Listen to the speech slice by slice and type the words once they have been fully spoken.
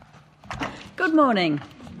Good morning.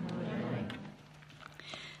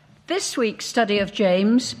 This week's study of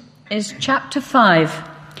James is chapter 5,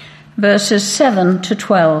 verses 7 to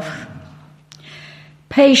 12.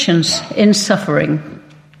 Patience in suffering.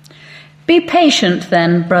 Be patient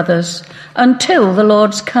then, brothers, until the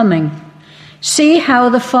Lord's coming. See how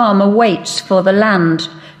the farmer waits for the land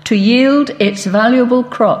to yield its valuable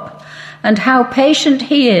crop, and how patient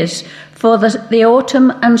he is for the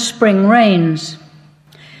autumn and spring rains.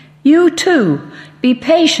 You too, be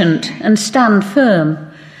patient and stand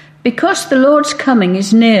firm, because the Lord's coming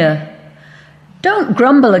is near. Don't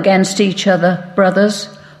grumble against each other, brothers,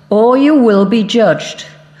 or you will be judged.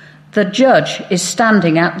 The judge is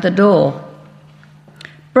standing at the door.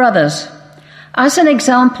 Brothers, as an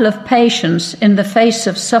example of patience in the face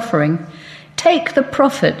of suffering, take the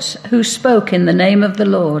prophets who spoke in the name of the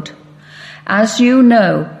Lord. As you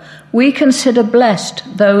know, we consider blessed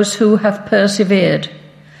those who have persevered.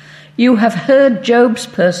 You have heard Job's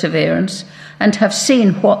perseverance and have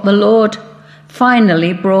seen what the Lord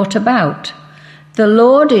finally brought about. The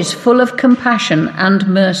Lord is full of compassion and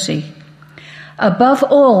mercy. Above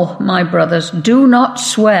all, my brothers, do not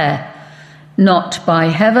swear, not by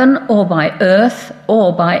heaven or by earth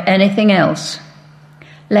or by anything else.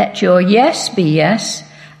 Let your yes be yes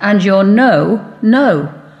and your no,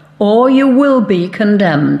 no, or you will be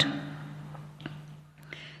condemned.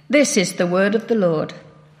 This is the word of the Lord.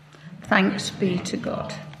 Thanks be to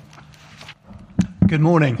God. Good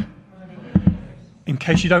morning. In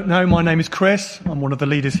case you don't know, my name is Chris. I'm one of the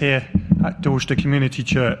leaders here at Dorchester Community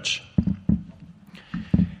Church.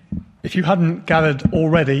 If you hadn't gathered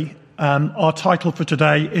already, our title for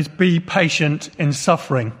today is Be Patient in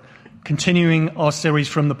Suffering, continuing our series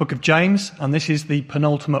from the book of James, and this is the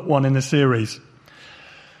penultimate one in the series.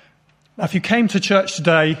 Now, if you came to church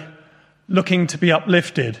today looking to be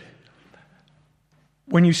uplifted,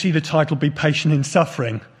 when you see the title Be Patient in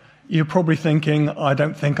Suffering, you're probably thinking, I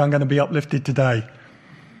don't think I'm going to be uplifted today.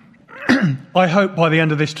 I hope by the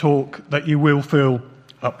end of this talk that you will feel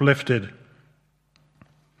uplifted.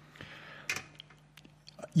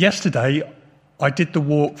 Yesterday, I did the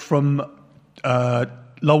walk from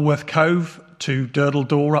Lulworth Cove to Durdle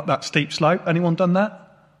Door up that steep slope. Anyone done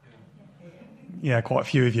that? Yeah, quite a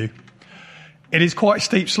few of you. It is quite a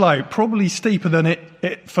steep slope, probably steeper than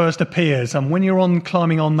it first appears. And when you're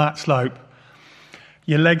climbing on that slope,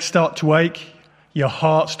 your legs start to ache, your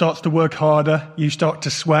heart starts to work harder, you start to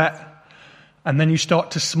sweat, and then you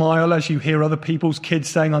start to smile as you hear other people's kids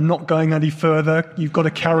saying, I'm not going any further, you've got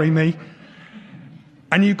to carry me.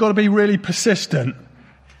 And you've got to be really persistent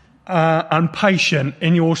and patient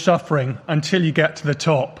in your suffering until you get to the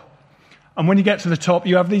top. And when you get to the top,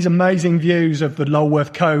 you have these amazing views of the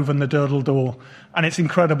Lulworth Cove and the Durdle Door. And it's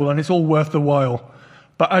incredible and it's all worth the while.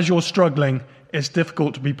 But as you're struggling, it's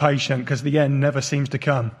difficult to be patient because the end never seems to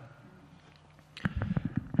come.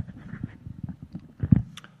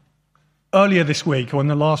 Earlier this week, or in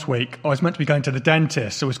the last week, I was meant to be going to the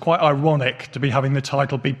dentist. So it was quite ironic to be having the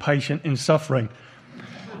title Be Patient in Suffering.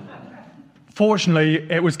 Fortunately,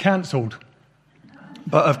 it was cancelled.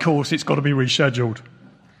 But of course, it's got to be rescheduled.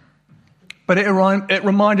 But it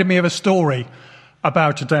reminded me of a story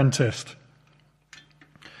about a dentist.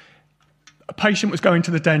 A patient was going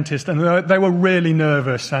to the dentist and they were really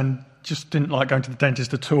nervous and just didn't like going to the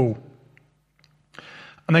dentist at all.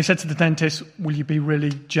 And they said to the dentist, will you be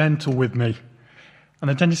really gentle with me? And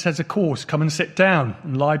the dentist says, of course, come and sit down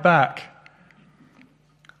and lie back.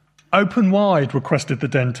 Open wide, requested the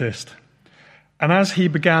dentist. And as he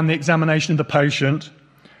began the examination of the patient,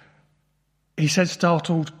 he said,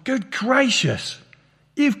 startled, good gracious,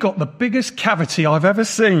 you've got the biggest cavity I've ever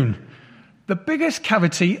seen. The biggest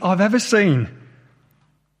cavity I've ever seen.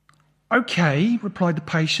 Okay, replied the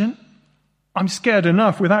patient. I'm scared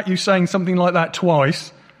enough without you saying something like that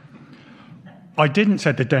twice. I didn't,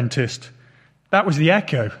 said the dentist. That was the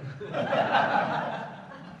echo.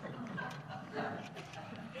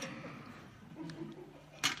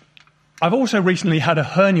 I've also recently had a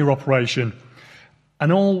hernia operation.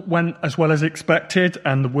 And all went as well as expected,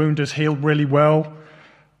 and the wound has healed really well.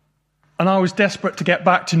 And I was desperate to get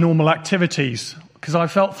back to normal activities, because I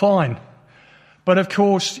felt fine. But of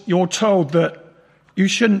course, you're told that you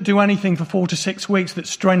shouldn't do anything for 4 to 6 weeks that's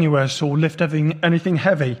strenuous or lift anything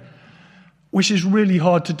heavy, which is really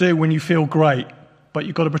hard to do when you feel great, but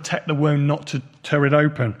you've got to protect the wound not to tear it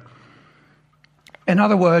open. In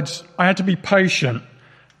other words, I had to be patient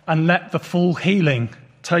and let the full healing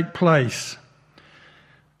take place,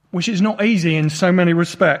 which is not easy in so many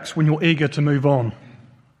respects when you're eager to move on.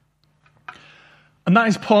 And that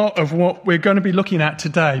is part of what we're going to be looking at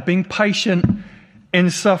today, being patient in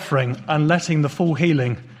suffering and letting the full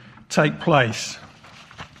healing take place.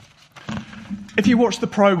 If you watch the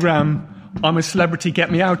programme I'm a Celebrity, Get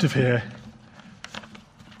Me Out of Here,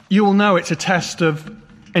 you will know it's a test of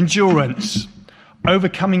endurance,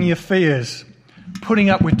 overcoming your fears, putting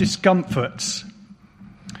up with discomforts,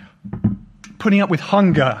 putting up with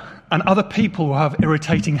hunger and other people who have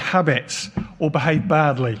irritating habits or behave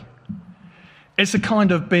badly. It's a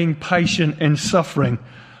kind of being patient in suffering,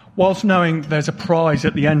 whilst knowing there's a prize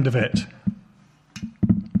at the end of it.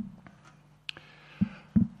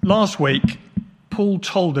 Last week, Paul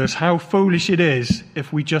told us how foolish it is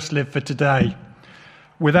if we just live for today,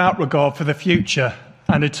 without regard for the future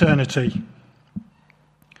and eternity.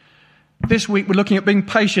 This week, we're looking at being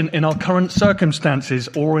patient in our current circumstances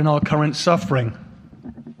or in our current suffering.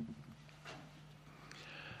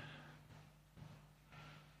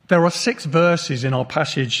 There are 6 verses in our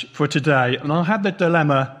passage for today, and I had the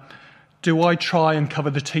dilemma, do I try and cover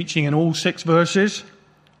the teaching in all 6 verses,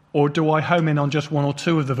 or do I home in on just 1 or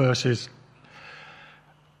 2 of the verses?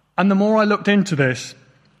 And the more I looked into this,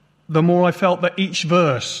 the more I felt that each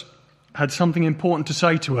verse had something important to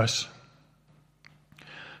say to us.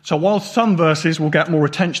 So while some verses will get more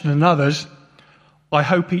attention than others, I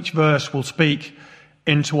hope each verse will speak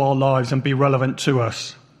into our lives and be relevant to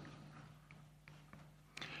us.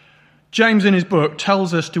 James in his book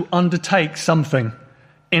tells us to undertake something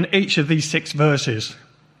in each of these 6 verses.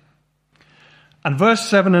 And verse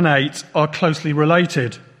 7 and 8 are closely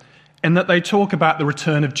related in that they talk about the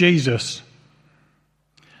return of Jesus.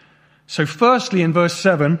 So firstly, in verse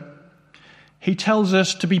 7, he tells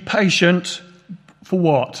us to be patient for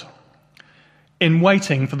what? In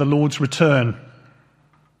waiting for the Lord's return.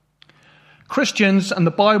 Christians and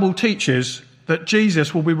the Bible teaches that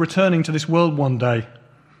Jesus will be returning to this world one day,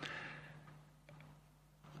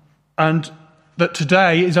 and that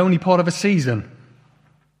today is only part of a season.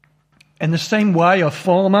 In the same way, a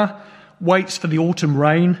farmer waits for the autumn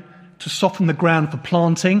rain to soften the ground for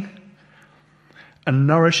planting and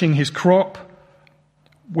nourishing his crop.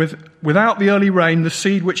 Without the early rain, the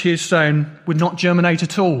seed which he has sown would not germinate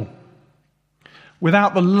at all.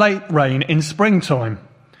 Without the late rain in springtime,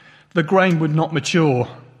 the grain would not mature.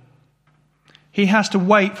 He has to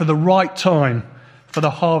wait for the right time for the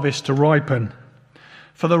harvest to ripen,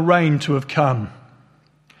 for the rain to have come.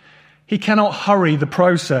 He cannot hurry the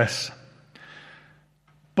process,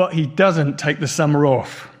 but he doesn't take the summer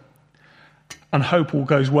off and hope all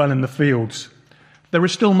goes well in the fields. There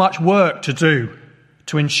is still much work to do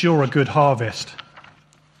to ensure a good harvest.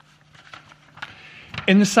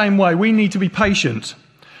 In the same way, we need to be patient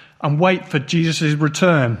and wait for Jesus'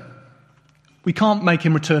 return. We can't make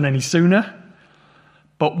him return any sooner,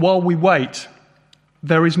 but while we wait,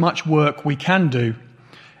 there is much work we can do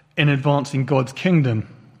in advancing God's kingdom.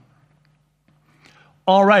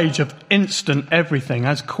 Our age of instant everything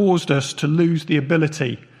has caused us to lose the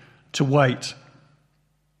ability to wait.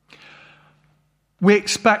 We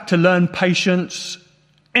expect to learn patience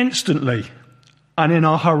instantly, and in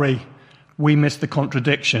our hurry, we miss the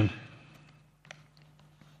contradiction.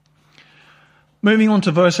 Moving on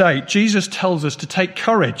to verse 8, Jesus tells us to take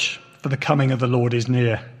courage, for the coming of the Lord is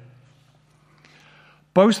near.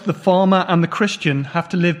 Both the farmer and the Christian have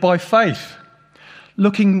to live by faith,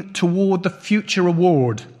 looking toward the future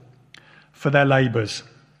reward for their labours.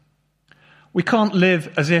 We can't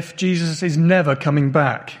live as if Jesus is never coming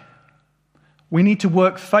back. We need to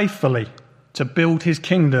work faithfully to build his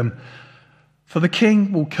kingdom, for the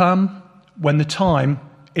king will come when the time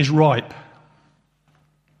is ripe.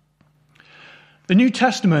 The New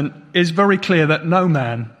Testament is very clear that no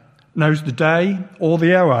man knows the day or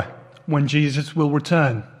the hour when Jesus will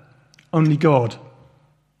return, only God.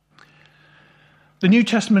 The New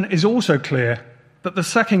Testament is also clear that the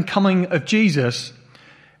second coming of Jesus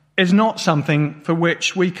is not something for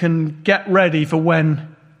which we can get ready for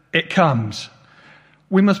when it comes.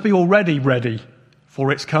 We must be already ready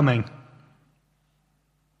for its coming.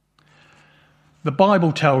 The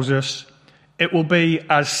Bible tells us it will be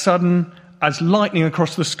as sudden as lightning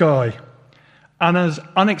across the sky and as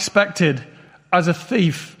unexpected as a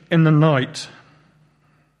thief in the night.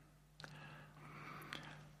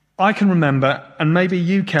 I can remember, and maybe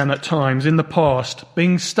you can at times in the past,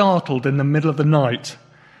 being startled in the middle of the night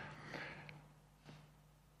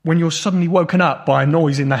when you're suddenly woken up by a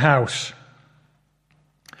noise in the house.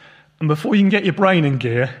 And before you can get your brain in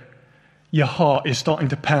gear, your heart is starting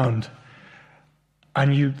to pound.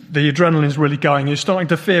 And the adrenaline's really going. You're starting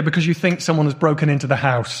to fear because you think someone has broken into the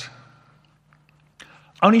house.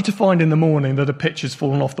 Only to find in the morning that a picture's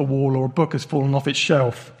fallen off the wall or a book has fallen off its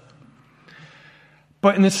shelf.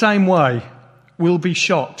 But in the same way, we'll be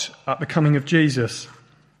shocked at the coming of Jesus.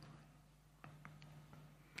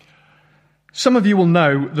 Some of you will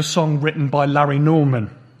know the song written by Larry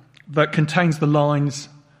Norman that contains the lines,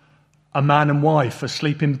 "A man and wife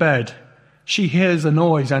asleep in bed. She hears a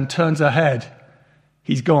noise and turns her head.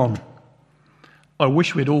 He's gone. I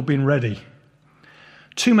wish we'd all been ready.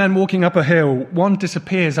 Two men walking up a hill, one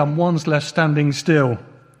disappears and one's left standing still.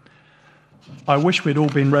 I wish we'd all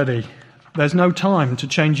been ready. There's no time to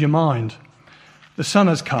change your mind. The sun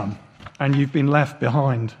has come and you've been left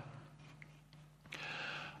behind."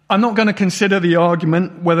 I'm not going to consider the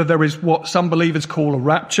argument whether there is what some believers call a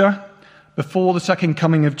rapture before the second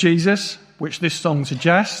coming of Jesus, which this song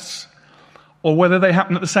suggests, or whether they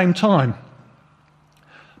happen at the same time,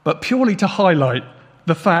 but purely to highlight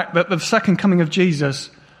the fact that the second coming of Jesus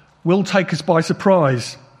will take us by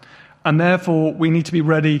surprise, and therefore we need to be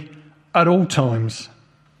ready at all times.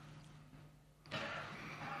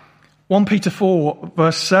 1 Peter 4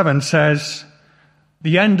 verse 7 says,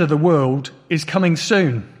 "The end of the world is coming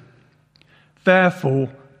soon. Therefore,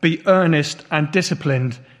 be earnest and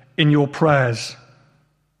disciplined in your prayers."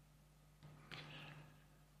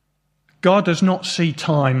 God does not see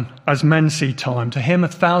time as men see time. To him,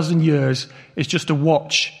 1,000 years is just a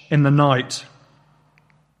watch in the night.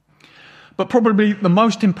 But probably the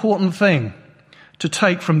most important thing to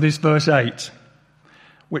take from this verse 8,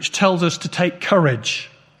 which tells us to take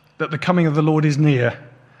courage that the coming of the Lord is near,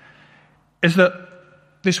 is that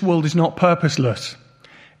this world is not purposeless.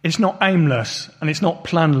 It's not aimless and it's not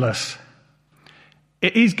planless.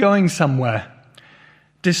 It is going somewhere,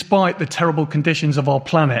 despite the terrible conditions of our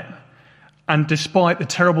planet and despite the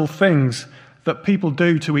terrible things that people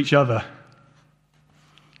do to each other.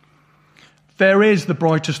 There is the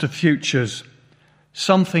brightest of futures,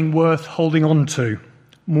 something worth holding on to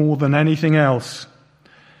more than anything else.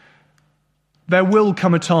 There will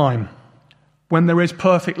come a time when there is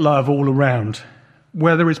perfect love all around,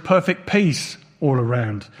 where there is perfect peace all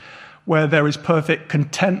around, where there is perfect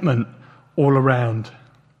contentment all around.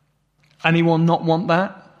 Anyone not want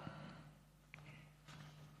that?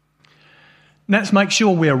 Let's make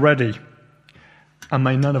sure we are ready, and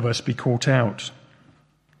may none of us be caught out.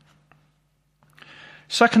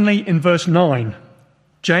 Secondly, in verse 9,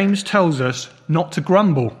 James tells us not to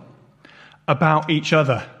grumble about each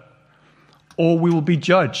other, or we will be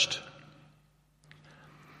judged.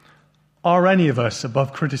 Are any of us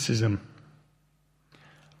above criticism?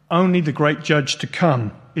 Only the great judge to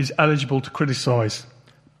come is eligible to criticize,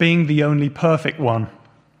 being the only perfect one.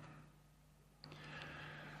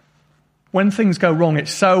 When things go wrong,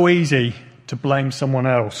 it's so easy to blame someone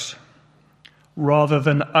else, rather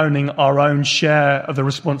than owning our own share of the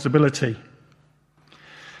responsibility.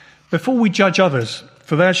 Before we judge others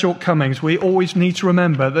for their shortcomings, we always need to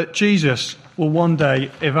remember that Jesus will one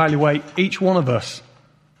day evaluate each one of us.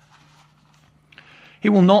 He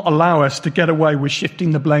will not allow us to get away with shifting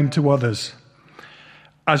the blame to others,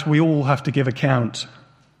 as we all have to give account.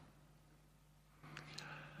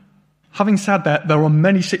 Having said that, there are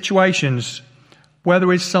many situations where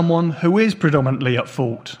there is someone who is predominantly at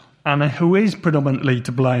fault and who is predominantly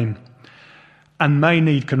to blame and may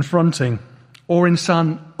need confronting, or in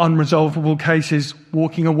some unresolvable cases,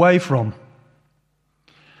 walking away from.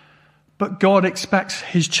 But God expects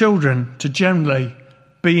his children to generally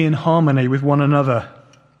be in harmony with one another.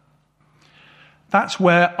 That's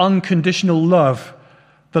where unconditional love,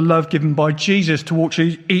 the love given by Jesus towards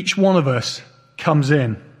each one of us, comes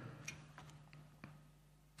in.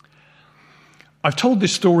 I've told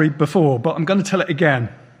this story before, but I'm going to tell it again.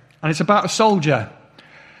 And it's about a soldier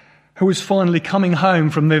who was finally coming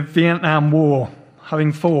home from the Vietnam War,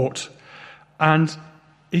 having fought. And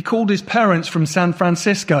he called his parents from San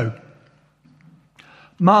Francisco.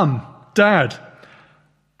 "Mum, Dad,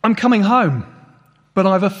 I'm coming home, but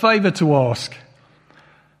I have a favour to ask.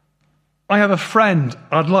 I have a friend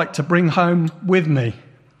I'd like to bring home with me."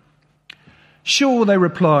 "Sure," they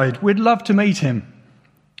replied, "we'd love to meet him."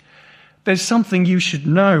 "There's something you should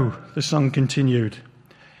know," the son continued.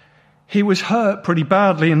 "He was hurt pretty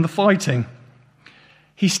badly in the fighting.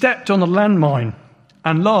 He stepped on a landmine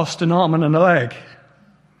and lost an arm and a leg.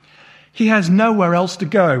 He has nowhere else to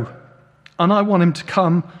go, and I want him to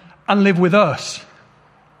come and live with us."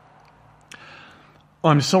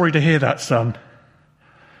 "I'm sorry to hear that, son.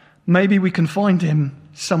 Maybe we can find him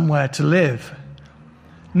somewhere to live."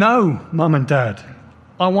 "No, Mum and Dad,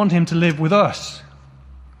 I want him to live with us."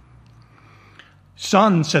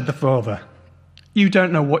 "Son," said the father, "you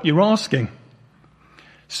don't know what you're asking.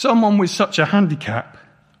 Someone with such a handicap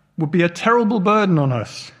would be a terrible burden on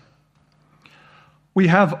us. We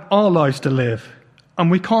have our lives to live, and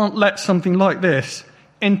we can't let something like this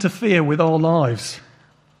interfere with our lives.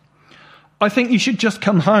 I think you should just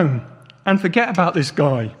come home and forget about this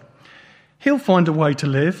guy. He'll find a way to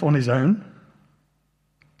live on his own.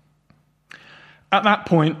 At that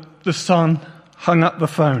point, the son hung up the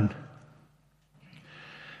phone.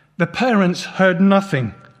 The parents heard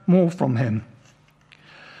nothing more from him.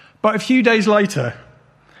 But a few days later,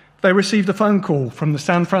 they received a phone call from the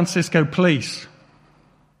San Francisco police.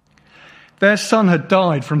 Their son had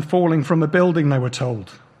died from falling from a building, they were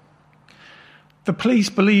told. The police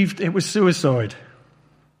believed it was suicide.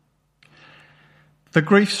 The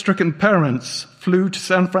grief-stricken parents flew to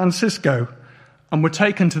San Francisco and were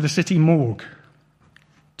taken to the city morgue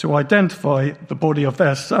to identify the body of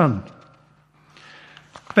their son.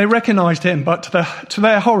 They recognized him, but to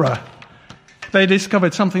their horror, they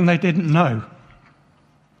discovered something they didn't know.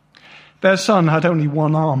 Their son had only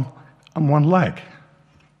one arm and one leg.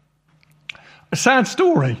 A sad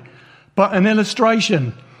story, but an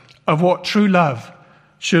illustration of what true love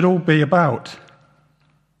should all be about.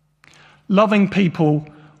 Loving people,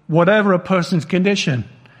 whatever a person's condition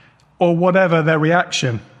or whatever their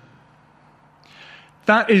reaction.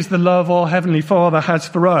 That is the love our Heavenly Father has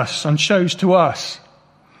for us and shows to us.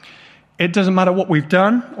 It doesn't matter what we've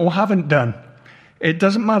done or haven't done. It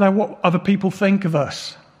doesn't matter what other people think of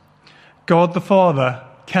us. God the Father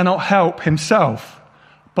cannot help himself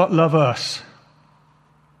but love us.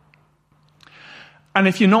 And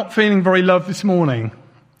if you're not feeling very loved this morning,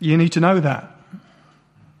 you need to know that.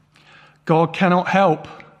 God cannot help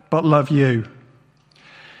but love you.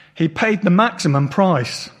 He paid the maximum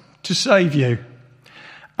price to save you,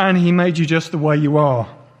 and he made you just the way you are.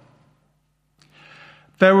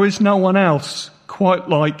 There is no one else quite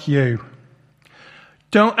like you.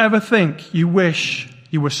 Don't ever think you wish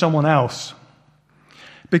you were someone else,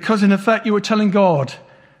 because in effect you were telling God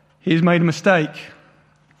he's made a mistake,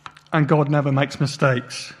 and God never makes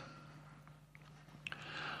mistakes.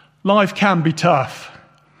 Life can be tough,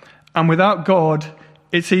 and without God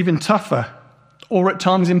it's even tougher, or at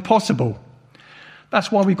times impossible.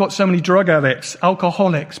 That's why we've got so many drug addicts,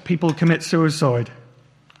 alcoholics, people who commit suicide.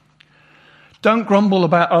 Don't grumble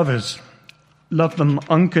about others. Love them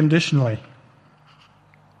unconditionally.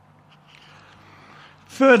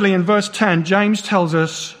 Thirdly, in verse 10, James tells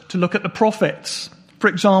us to look at the prophets for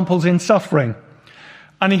examples in suffering.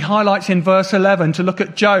 And he highlights in verse 11 to look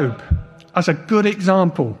at Job as a good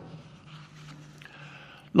example.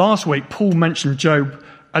 Last week, Paul mentioned Job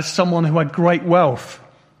as someone who had great wealth.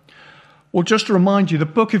 Well, just to remind you, the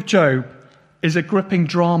book of Job is a gripping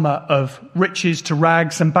drama of riches to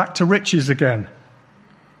rags and back to riches again.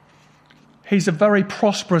 He's a very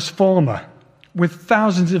prosperous farmer with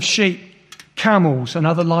thousands of sheep, camels and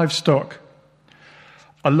other livestock,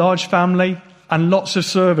 a large family and lots of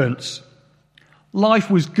servants.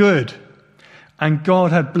 Life was good and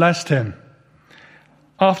God had blessed him.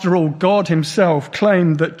 After all, God himself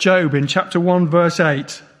claimed that Job in chapter 1 verse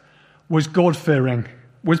 8 was God-fearing,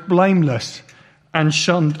 was blameless and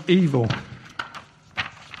shunned evil.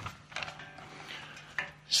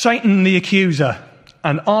 Satan the accuser,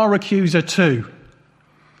 and our accuser too,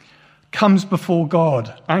 comes before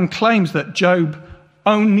God and claims that Job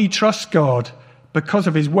only trusts God because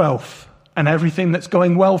of his wealth and everything that's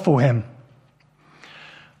going well for him.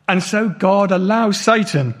 And so God allows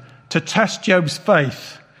Satan to test Job's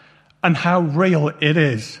faith and how real it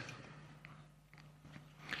is.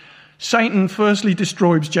 Satan firstly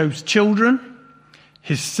destroys Job's children,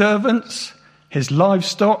 his servants, his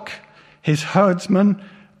livestock, his herdsmen,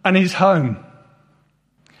 and his home.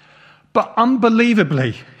 But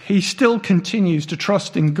unbelievably, he still continues to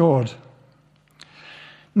trust in God.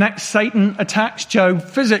 Next, Satan attacks Job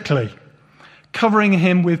physically, covering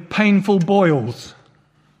him with painful boils.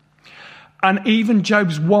 And even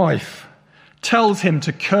Job's wife tells him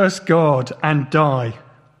to curse God and die.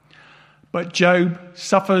 But Job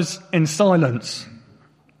suffers in silence.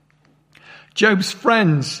 Job's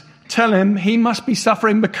friends tell him he must be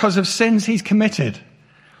suffering because of sins he's committed.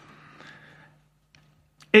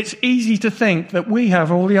 It's easy to think that we have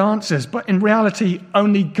all the answers, but in reality,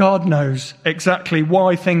 only God knows exactly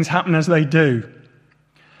why things happen as they do.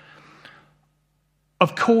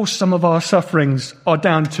 Of course, some of our sufferings are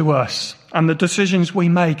down to us and the decisions we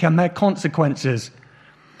make and their consequences.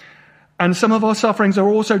 And some of our sufferings are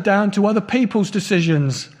also down to other people's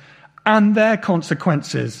decisions and their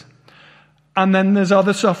consequences. And then there's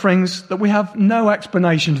other sufferings that we have no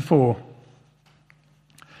explanation for.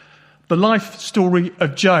 The life story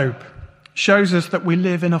of Job shows us that we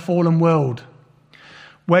live in a fallen world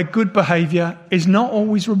where good behaviour is not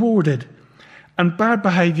always rewarded and bad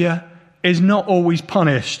behaviour is not always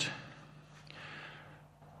punished.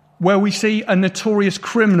 Where we see a notorious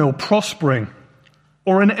criminal prospering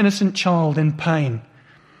or an innocent child in pain,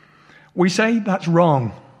 we say that's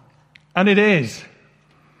wrong And it is.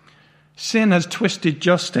 Sin has twisted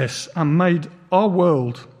justice and made our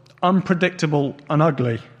world unpredictable and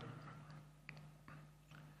ugly.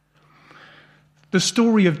 The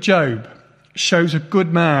story of Job shows a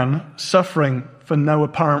good man suffering for no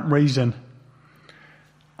apparent reason.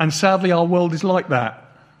 And sadly, our world is like that.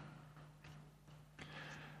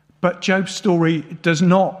 But Job's story does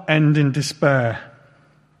not end in despair.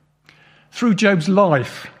 Through Job's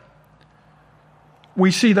life,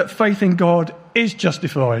 we see that faith in God is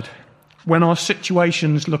justified when our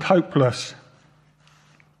situations look hopeless.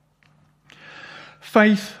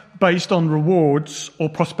 Faith based on rewards or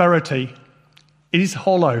prosperity is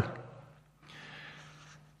hollow.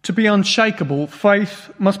 To be unshakable,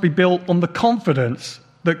 faith must be built on the confidence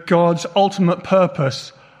that God's ultimate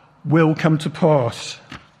purpose will come to pass.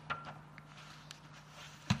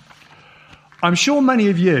 I'm sure many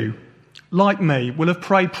of you, like me, will have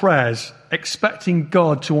prayed prayers expecting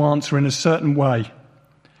God to answer in a certain way,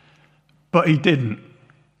 but he didn't.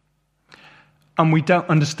 And we don't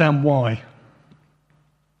understand why.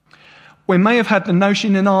 We may have had the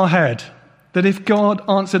notion in our head that if God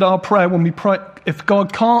answered our prayer when we pray, if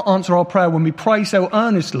God can't answer our prayer when we pray so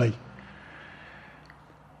earnestly,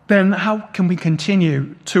 then how can we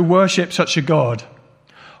continue to worship such a God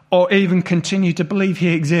or even continue to believe he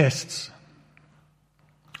exists?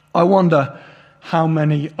 I wonder how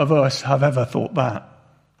many of us have ever thought that.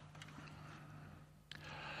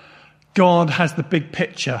 God has the big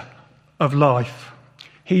picture of life.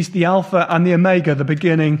 He's the Alpha and the Omega, the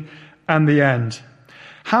beginning and the end.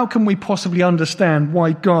 How can we possibly understand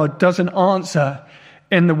why God doesn't answer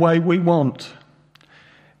in the way we want?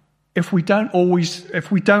 If we don't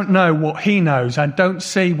know what he knows and don't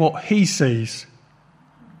see what he sees.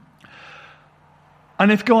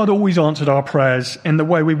 And if God always answered our prayers in the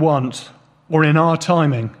way we want or in our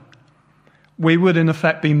timing, we would in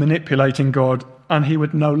effect be manipulating God and he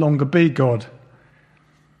would no longer be God.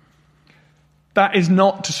 That is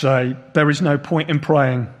not to say there is no point in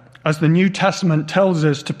praying, as the New Testament tells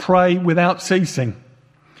us to pray without ceasing.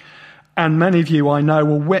 And many of you, I know,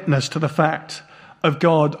 will witness to the fact of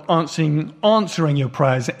God answering your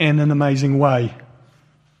prayers in an amazing way.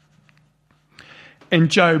 In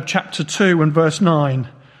Job chapter 2 and verse 9,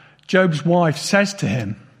 Job's wife says to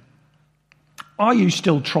him, "Are you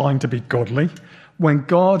still trying to be godly when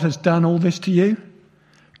God has done all this to you?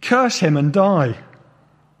 Curse him and die."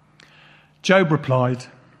 Job replied,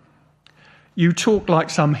 "You talk like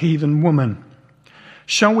some heathen woman.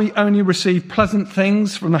 Shall we only receive pleasant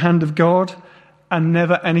things from the hand of God and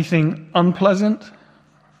never anything unpleasant?"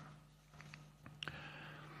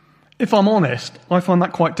 If I'm honest, I find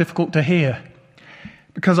that quite difficult to hear,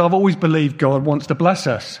 because I've always believed God wants to bless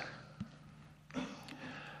us.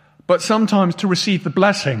 But sometimes to receive the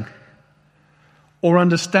blessing or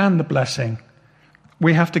understand the blessing,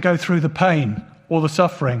 we have to go through the pain or the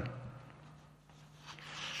suffering.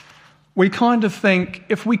 We kind of think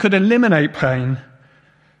if we could eliminate pain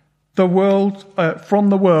from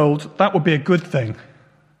the world, that would be a good thing.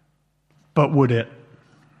 But would it?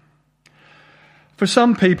 For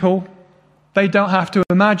some people, they don't have to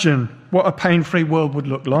imagine what a pain-free world would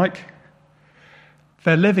look like.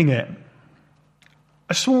 They're living it.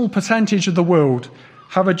 A small percentage of the world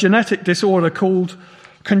have a genetic disorder called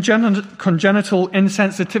congenital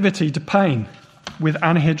insensitivity to pain with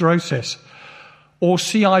anhidrosis, or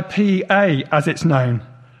CIPA as it's known,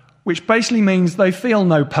 which basically means they feel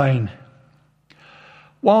no pain.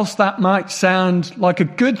 Whilst that might sound like a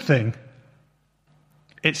good thing,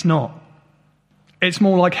 it's not. It's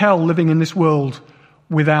more like hell living in this world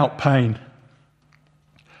without pain.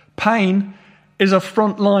 Pain is a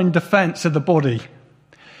frontline defense of the body.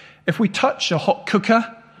 If we touch a hot cooker,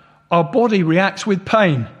 our body reacts with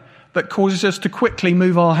pain that causes us to quickly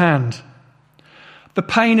move our hand. The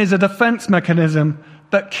pain is a defense mechanism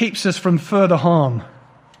that keeps us from further harm.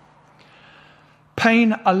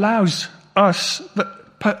 Pain alerts us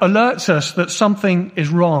that something is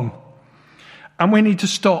wrong and we need to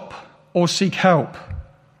stop or seek help.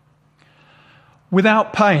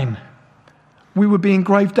 Without pain, we would be in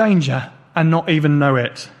grave danger and not even know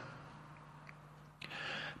it.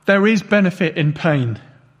 There is benefit in pain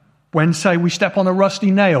when, say, we step on a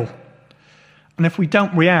rusty nail, and if we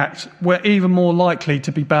don't react, we're even more likely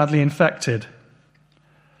to be badly infected.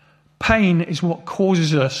 Pain is what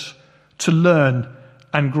causes us to learn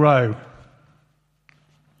and grow.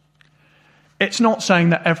 It's not saying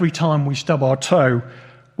that every time we stub our toe,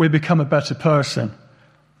 we become a better person.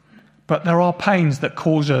 But there are pains that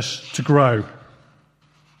cause us to grow.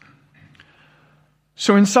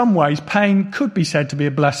 So in some ways, pain could be said to be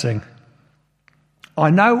a blessing. I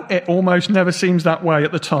know it almost never seems that way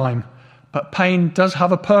at the time, but pain does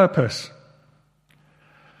have a purpose.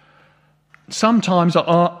 Sometimes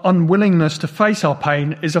our unwillingness to face our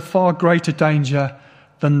pain is a far greater danger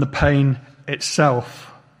than the pain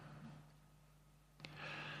itself.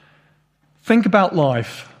 Think about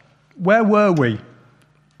life. Where were we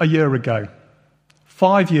a year ago,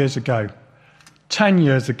 5 years ago, 10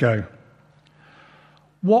 years ago?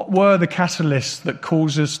 What were the catalysts that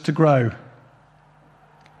caused us to grow?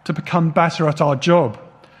 To become better at our job?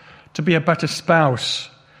 To be a better spouse?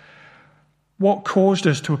 What caused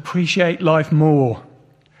us to appreciate life more?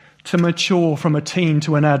 To mature from a teen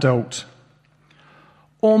to an adult?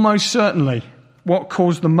 Almost certainly, what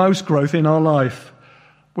caused the most growth in our life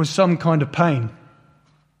was some kind of pain.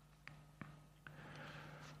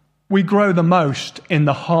 We grow the most in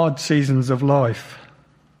the hard seasons of life.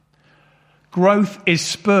 Growth is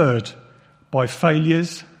spurred by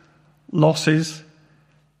failures, losses,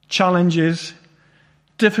 challenges,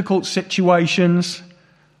 difficult situations,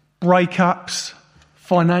 breakups,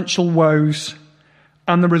 financial woes,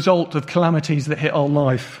 and the result of calamities that hit our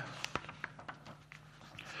life.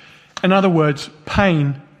 In other words,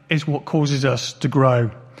 pain is what causes us to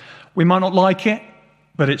grow. We might not like it,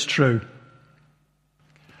 but it's true.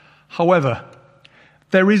 However,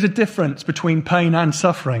 there is a difference between pain and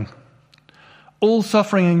suffering. All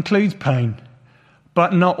suffering includes pain,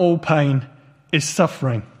 but not all pain is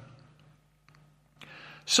suffering.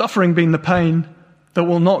 Suffering being the pain that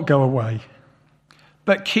will not go away,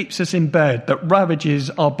 but keeps us in bed, that ravages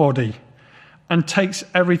our body and takes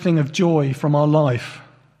everything of joy from our life.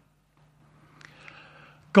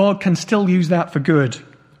 God can still use that for good,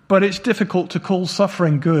 but it's difficult to call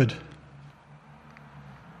suffering good.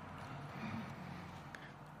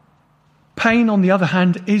 Pain, on the other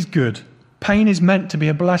hand, is good. Pain is meant to be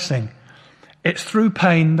a blessing. It's through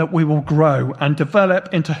pain that we will grow and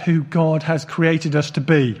develop into who God has created us to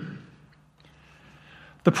be.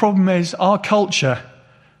 The problem is our culture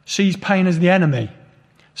sees pain as the enemy,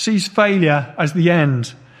 sees failure as the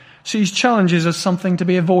end, sees challenges as something to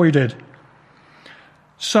be avoided.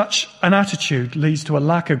 Such an attitude leads to a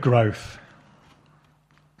lack of growth.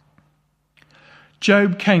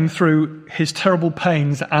 Job came through his terrible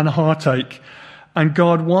pains and heartache, and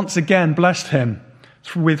God once again blessed him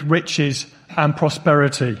with riches and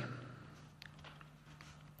prosperity.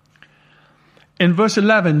 In verse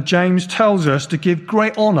 11, James tells us to give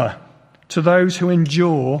great honour to those who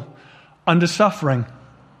endure under suffering.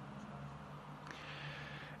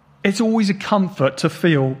 It's always a comfort to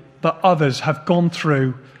feel that others have gone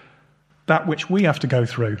through that which we have to go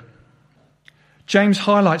through. James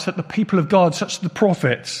highlights that the people of God, such as the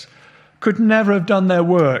prophets, could never have done their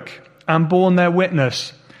work and borne their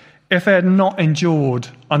witness if they had not endured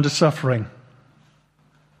under suffering.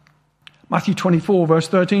 Matthew 24 verse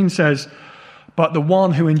 13 says, "But the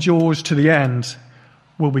one who endures to the end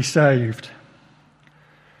will be saved."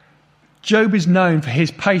 Job is known for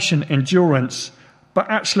his patient endurance, but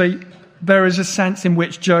actually there is a sense in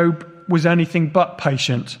which Job was anything but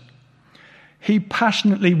patient. He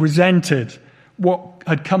passionately resented what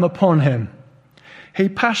had come upon him. He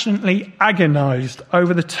passionately agonized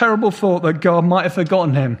over the terrible thought that God might have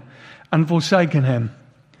forgotten him and forsaken him.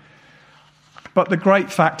 But the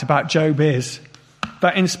great fact about Job is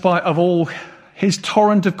that in spite of all his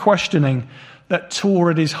torrent of questioning that tore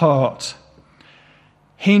at his heart,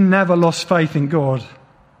 he never lost faith in God.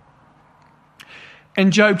 In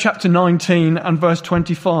Job chapter 19 and verse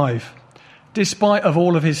 25, despite of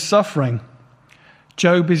all of his suffering,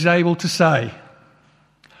 Job is able to say,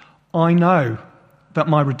 "I know that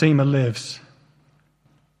my Redeemer lives."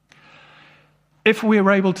 If we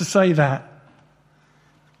are able to say that,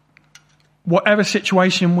 whatever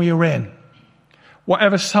situation we are in,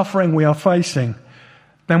 whatever suffering we are facing,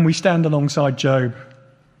 then we stand alongside Job.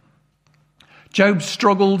 Job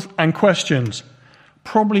struggled and questioned,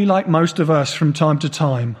 probably like most of us from time to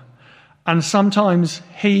time, and sometimes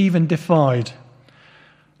he even defied.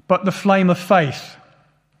 But the flame of faith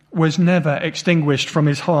was never extinguished from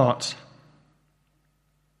his heart.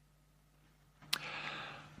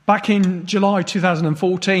 Back in July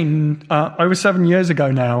 2014, over 7 years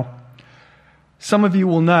ago now, some of you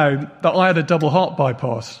will know that I had a double heart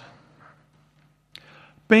bypass.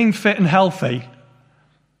 Being fit and healthy,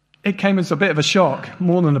 it came as a bit of a shock,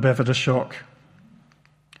 more than a bit of a shock.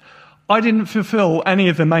 I didn't fulfill any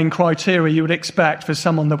of the main criteria you would expect for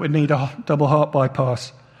someone that would need a double heart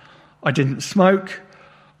bypass. I didn't smoke,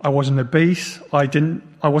 I wasn't obese, I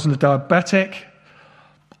wasn't a diabetic,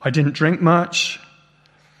 I didn't drink much,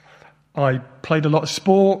 I played a lot of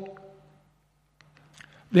sport.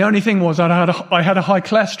 The only thing was I had a high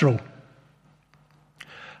cholesterol,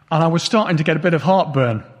 and I was starting to get a bit of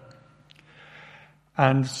heartburn.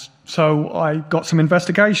 And so I got some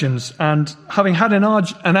investigations, and having had an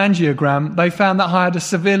angiogram, they found that I had a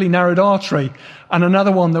severely narrowed artery and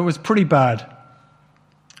another one that was pretty bad.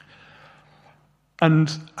 And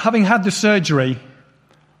having had the surgery,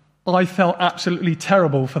 I felt absolutely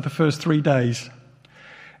terrible for the first 3 days.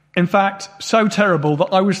 In fact, so terrible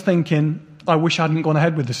that I was thinking, I wish I hadn't gone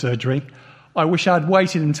ahead with the surgery. I wish I had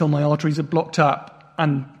waited until my arteries had blocked up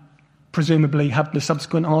and presumably had the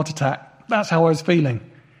subsequent heart attack. That's how I was feeling.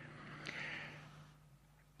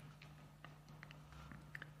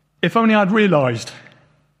 If only I'd realised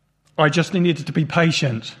I just needed to be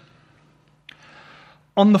patient.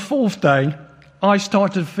 On the 4th day, I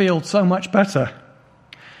started to feel so much better.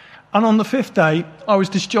 And on the 5th day, I was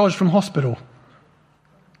discharged from hospital.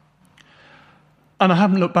 And I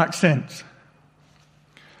haven't looked back since.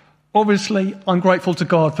 Obviously, I'm grateful to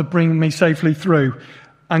God for bringing me safely through,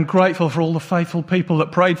 and grateful for all the faithful people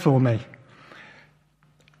that prayed for me.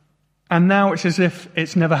 And now it's as if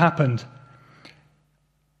it's never happened.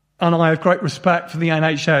 And I have great respect for the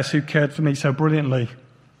NHS who cared for me so brilliantly.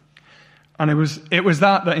 And it was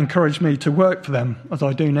that encouraged me to work for them as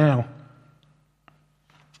I do now.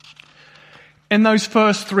 In those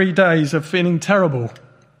first 3 days of feeling terrible,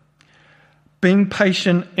 being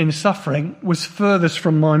patient in suffering was furthest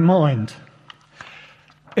from my mind.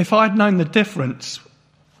 If I'd known the difference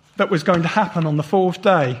that was going to happen on the 4th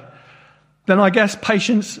day, then I guess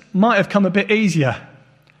patience might have come a bit easier.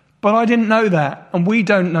 But I didn't know that, and we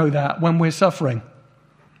don't know that when we're suffering.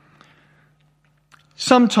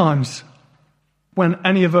 Sometimes, when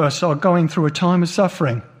any of us are going through a time of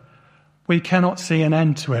suffering, we cannot see an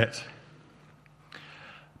end to it.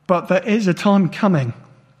 But there is a time coming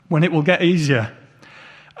when it will get easier,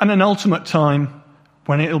 and an ultimate time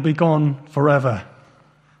when it will be gone forever.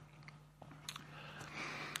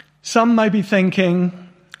 Some may be thinking,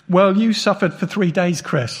 well, you suffered for 3 days,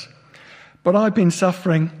 Chris, but I've been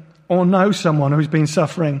suffering, or know someone who's been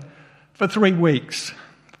suffering for 3 weeks,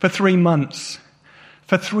 for 3 months,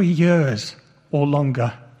 for 3 years or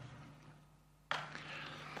longer.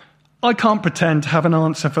 I can't pretend to have an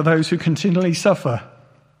answer for those who continually suffer.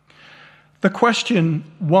 The question,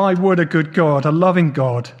 why would a good God, a loving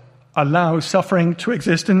God, allow suffering to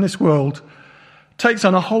exist in this world, takes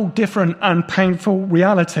on a whole different and painful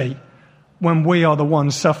reality when we are the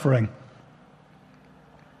ones suffering.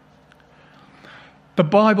 The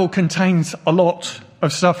Bible contains a lot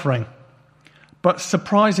of suffering, but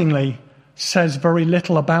surprisingly says very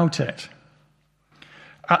little about it.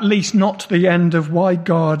 At least not to the end of why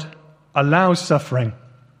God allows suffering.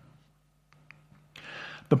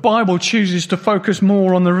 The Bible chooses to focus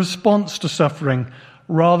more on the response to suffering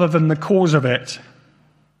rather than the cause of it.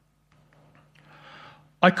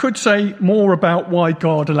 I could say more about why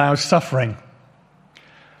God allows suffering,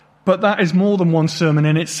 but that is more than one sermon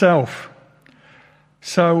in itself.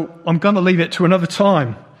 So I'm going to leave it to another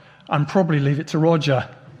time and probably leave it to Roger.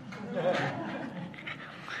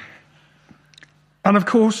 And of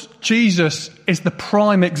course, Jesus is the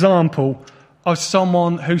prime example of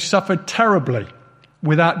someone who suffered terribly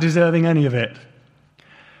without deserving any of it.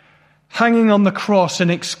 Hanging on the cross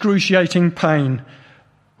in excruciating pain,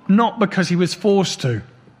 not because he was forced to,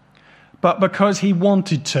 but because he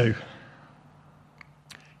wanted to.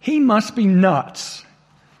 He must be nuts.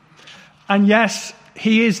 And yes,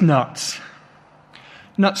 he is nuts.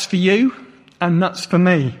 Nuts for you and nuts for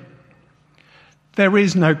me. There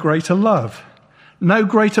is no greater love, no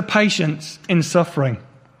greater patience in suffering.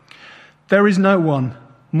 There is no one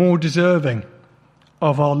more deserving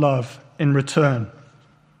of our love in return.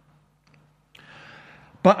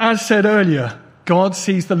 But as said earlier, God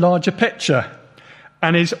sees the larger picture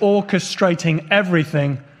and is orchestrating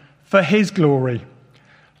everything for his glory,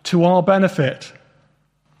 to our benefit.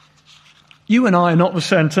 You and I are not the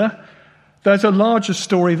centre. There's a larger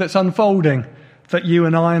story that's unfolding that you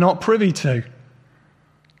and I are not privy to.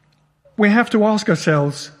 We have to ask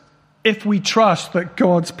ourselves if we trust that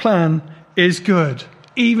God's plan is good,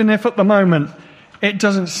 even if at the moment it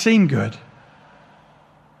doesn't seem good.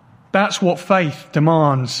 That's what faith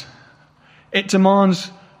demands. It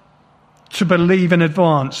demands to believe in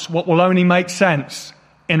advance what will only make sense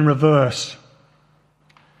in reverse.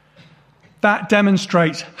 That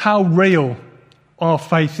demonstrates how real our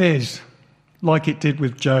faith is, like it did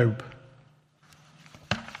with Job.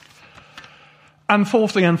 And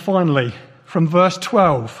fourthly and finally, from verse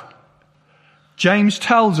 12, James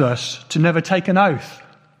tells us to never take an oath.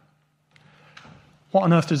 What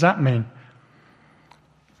on earth does that mean?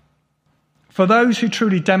 For those who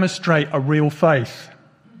truly demonstrate a real faith,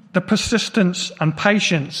 the persistence and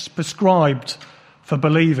patience prescribed for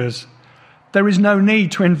believers, there is no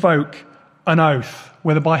need to invoke an oath,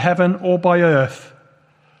 whether by heaven or by earth,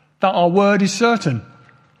 that our word is certain.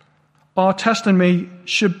 Our testimony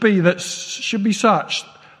should be such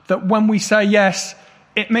that when we say yes,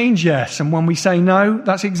 it means yes, and when we say no,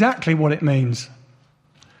 that's exactly what it means.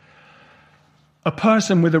 A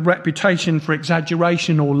person with a reputation for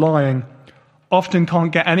exaggeration or lying often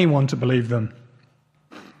can't get anyone to believe them.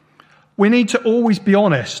 We need to always be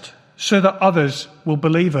honest so that others will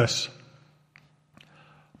believe us.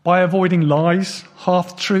 By avoiding lies,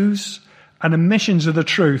 half-truths, and omissions of the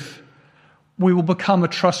truth, we will become a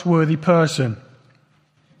trustworthy person.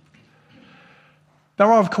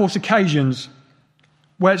 There are, of course, occasions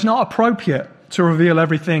where it's not appropriate to reveal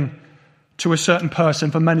everything to a certain person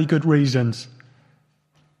for many good reasons.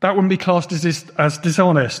 That wouldn't be classed as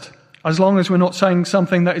dishonest, as long as we're not saying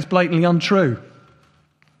something that is blatantly untrue.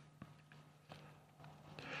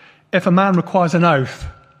 If a man requires an oath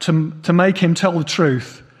to make him tell the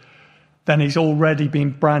truth, then he's already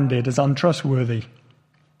been branded as untrustworthy.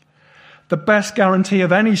 The best guarantee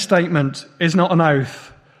of any statement is not an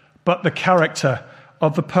oath, but the character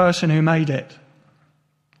of the person who made it.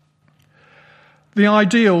 The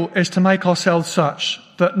ideal is to make ourselves such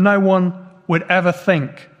that no one would ever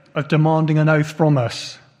think of demanding an oath from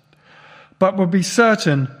us, but would be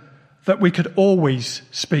certain that we could always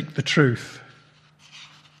speak the truth.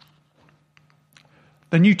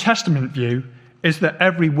 The New Testament view is that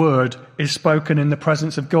every word is spoken in the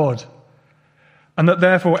presence of God, and that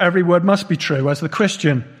therefore every word must be true, as the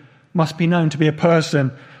Christian must be known to be a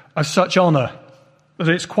person of such honour that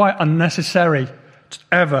it's quite unnecessary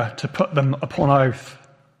ever to put them upon oath.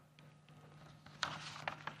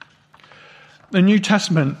 The New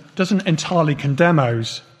Testament doesn't entirely condemn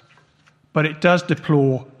oaths, but it does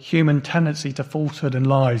deplore human tendency to falsehood and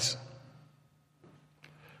lies,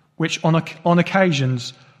 which on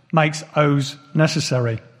occasions makes oaths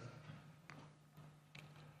necessary.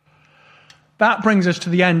 That brings us to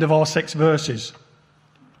the end of our 6 verses.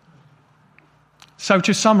 So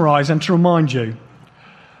to summarise and to remind you,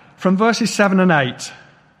 from verses 7 and 8,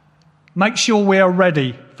 make sure we are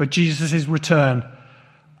ready for Jesus' return,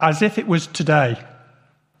 as if it was today.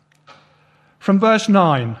 From verse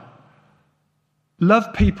 9,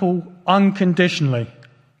 love people unconditionally.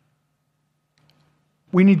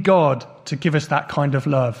 We need God to give us that kind of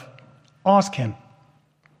love. Ask him.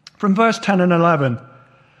 From verse 10 and 11,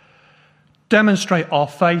 demonstrate our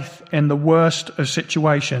faith in the worst of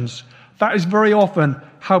situations. That is very often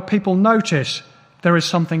how people notice there is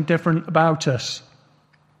something different about us.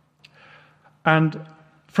 And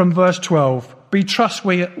from verse 12, be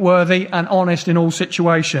trustworthy and honest in all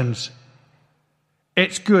situations.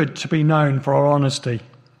 It's good to be known for our honesty.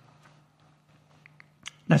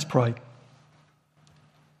 Let's pray.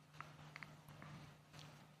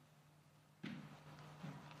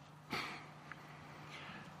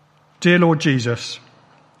 Dear Lord Jesus,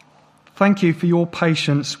 thank you for your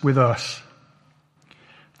patience with us.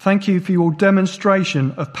 Thank you for your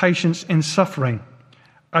demonstration of patience in suffering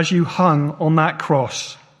as you hung on that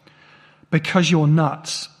cross, because you're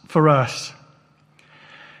nuts for us,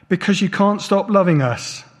 because you can't stop loving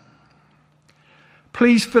us.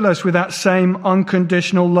 Please fill us with that same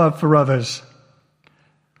unconditional love for others.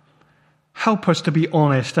 Help us to be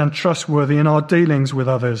honest and trustworthy in our dealings with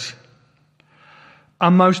others.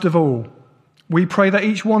 And most of all, we pray that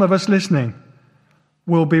each one of us listening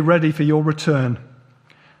will be ready for your return,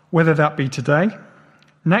 whether that be today,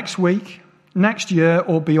 next week, next year,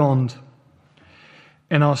 or beyond.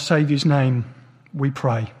 In our Saviour's name, we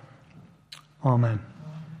pray. Amen.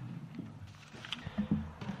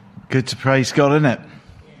 Good to praise God, isn't it?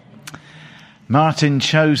 Martin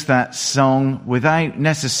chose that song without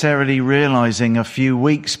necessarily realising a few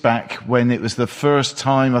weeks back when it was the first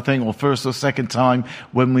time, I think, or first or second time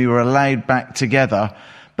when we were allowed back together,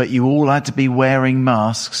 but you all had to be wearing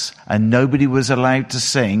masks and nobody was allowed to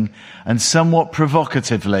sing. And somewhat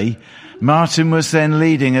provocatively, Martin was then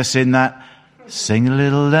leading us in that, sing a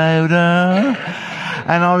little louder.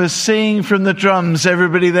 And I was seeing from the drums,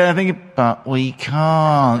 everybody there thinking, but we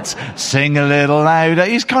can't sing a little louder.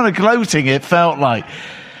 He's kind of gloating, it felt like.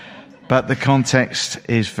 But the context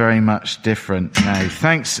is very much different now.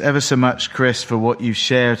 Thanks ever so much, Chris, for what you've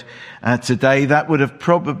shared today. That would have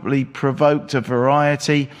probably provoked a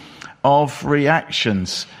variety of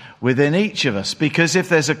reactions within each of us. Because if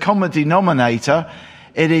there's a common denominator,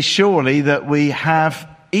 it is surely that we have,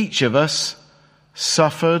 each of us,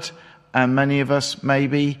 suffered, and many of us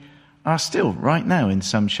maybe are still right now in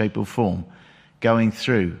some shape or form going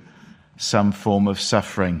through some form of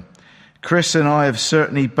suffering. Chris and I have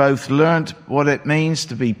certainly both learnt what it means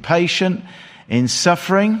to be patient in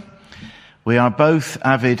suffering. We are both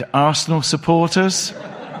avid Arsenal supporters.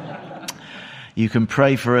 You can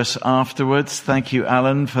pray for us afterwards. Thank you,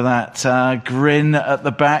 Alan, for that grin at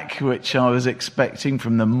the back, which I was expecting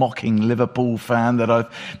from the mocking Liverpool fan that I've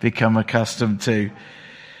become accustomed to.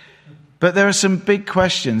 But there are some big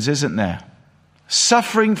questions, isn't there?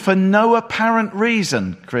 Suffering for no apparent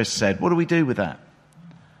reason, Chris said. What do we do with that?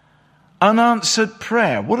 Unanswered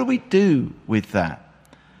prayer. What do we do with that?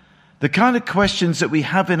 The kind of questions that we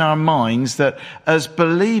have in our minds that as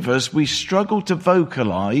believers we struggle to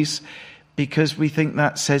vocalize because we think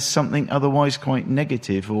that says something otherwise quite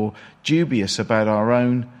negative or dubious about our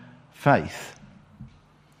own faith.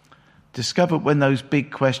 Discover when those big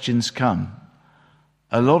questions come,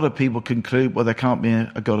 a lot of people conclude, well, there can't be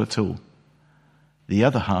a God at all. The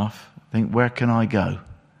other half think, where can I go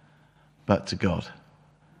but to God?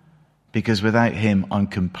 Because without him, I'm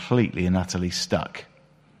completely and utterly stuck.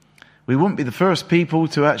 We wouldn't be the first people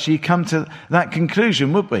to actually come to that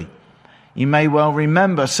conclusion, would we? You may well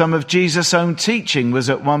remember some of Jesus' own teaching was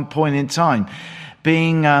at one point in time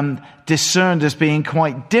being discerned as being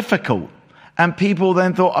quite difficult. And people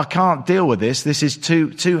then thought, I can't deal with this. This is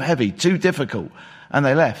too heavy, too difficult. And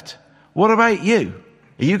they left. What about you?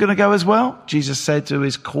 Are you going to go as well? Jesus said to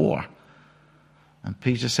his core. And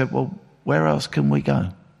Peter said, well, where else can we go?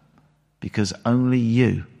 Because only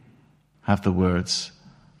you have the words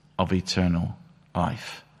of eternal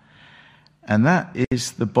life. And that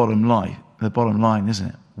is the bottom line, isn't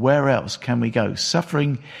it? Where else can we go?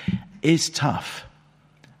 Suffering is tough,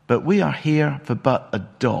 but we are here for but a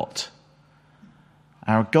dot.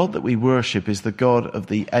 Our God that we worship is the God of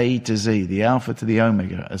the A to Z, the Alpha to the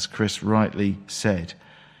Omega, as Chris rightly said.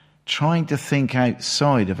 Trying to think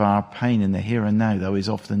outside of our pain in the here and now, though, is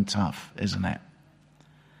often tough, isn't it?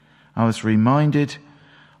 I was reminded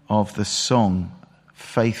of the song,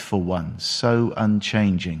 Faithful One, so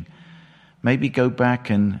unchanging. Maybe go back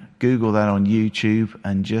and Google that on YouTube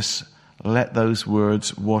and just let those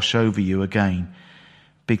words wash over you again.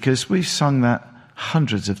 Because we've sung that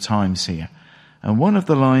hundreds of times here. And one of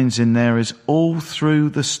the lines in there is, all through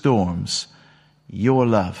the storms, your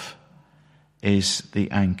love is the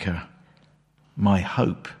anchor. My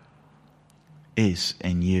hope is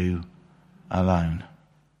in you alone.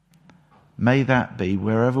 May that be,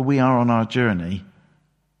 wherever we are on our journey,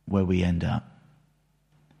 where we end up.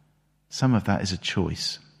 Some of that is a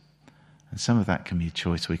choice. And some of that can be a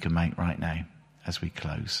choice we can make right now as we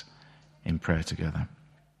close in prayer together.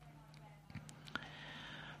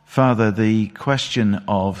 Father, the question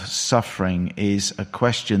of suffering is a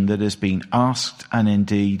question that has been asked and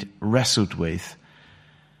indeed wrestled with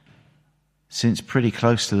since pretty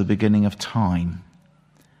close to the beginning of time.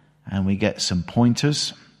 And we get some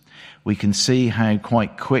pointers. We can see how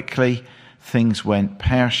quite quickly things went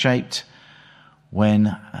pear-shaped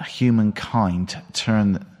when humankind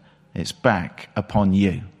turned its back upon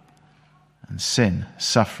you. And sin,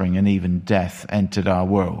 suffering, and even death entered our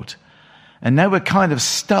world. And now we're kind of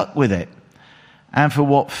stuck with it. And for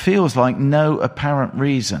what feels like no apparent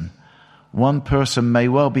reason, one person may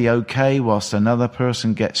well be okay whilst another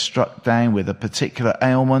person gets struck down with a particular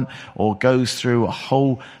ailment or goes through a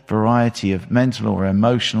whole variety of mental or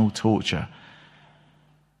emotional torture.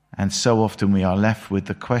 And so often we are left with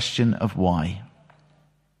the question of why.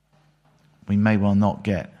 We may well not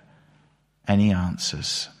get any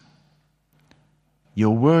answers.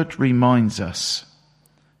 Your word reminds us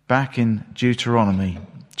back in Deuteronomy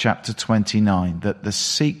chapter 29 that the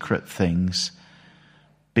secret things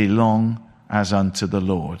belong as unto the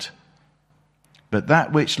Lord. But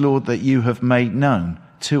that which, Lord, that you have made known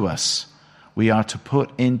to us, we are to put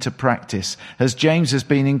into practice. As James has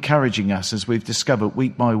been encouraging us, as we've discovered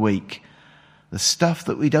week by week, the stuff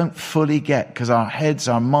that we don't fully get because our heads,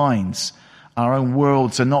 our minds, our own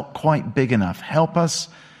worlds are not quite big enough. Help us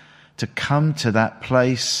to come to that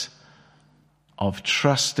place of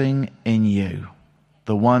trusting in you,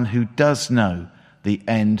 the one who does know the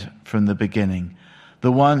end from the beginning,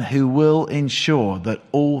 the one who will ensure that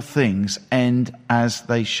all things end as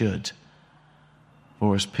they should.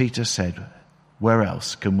 For as Peter said, where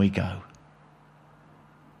else can we go?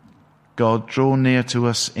 God, draw near to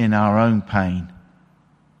us in our own pain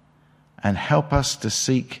and help us to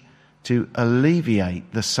seek to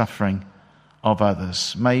alleviate the suffering of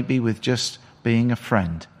others, maybe with just being a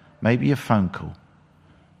friend, maybe a phone call,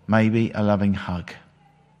 maybe a loving hug.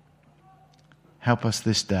 Help us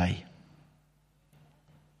this day.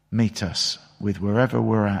 Meet us with wherever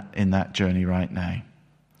we're at in that journey right now.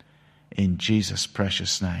 In Jesus'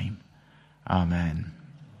 precious name, amen.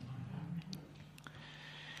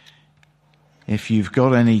 If you've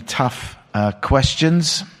got any tough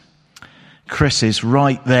questions, Chris is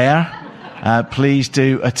right there, please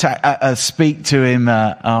do speak to him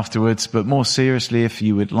afterwards. But more seriously, if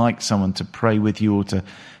you would like someone to pray with you or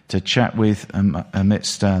to chat with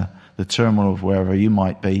amidst the turmoil of wherever you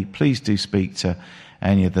might be, please do speak to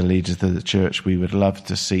any of the leaders of the church. We would love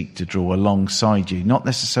to seek to draw alongside you, not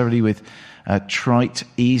necessarily with trite,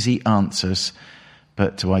 easy answers,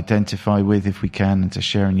 but to identify with, if we can, and to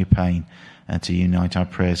share in your pain, and to unite our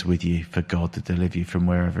prayers with you for God to deliver you from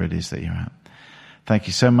wherever it is that you're at. Thank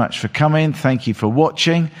you so much for coming. Thank you for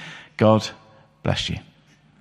watching. God bless you.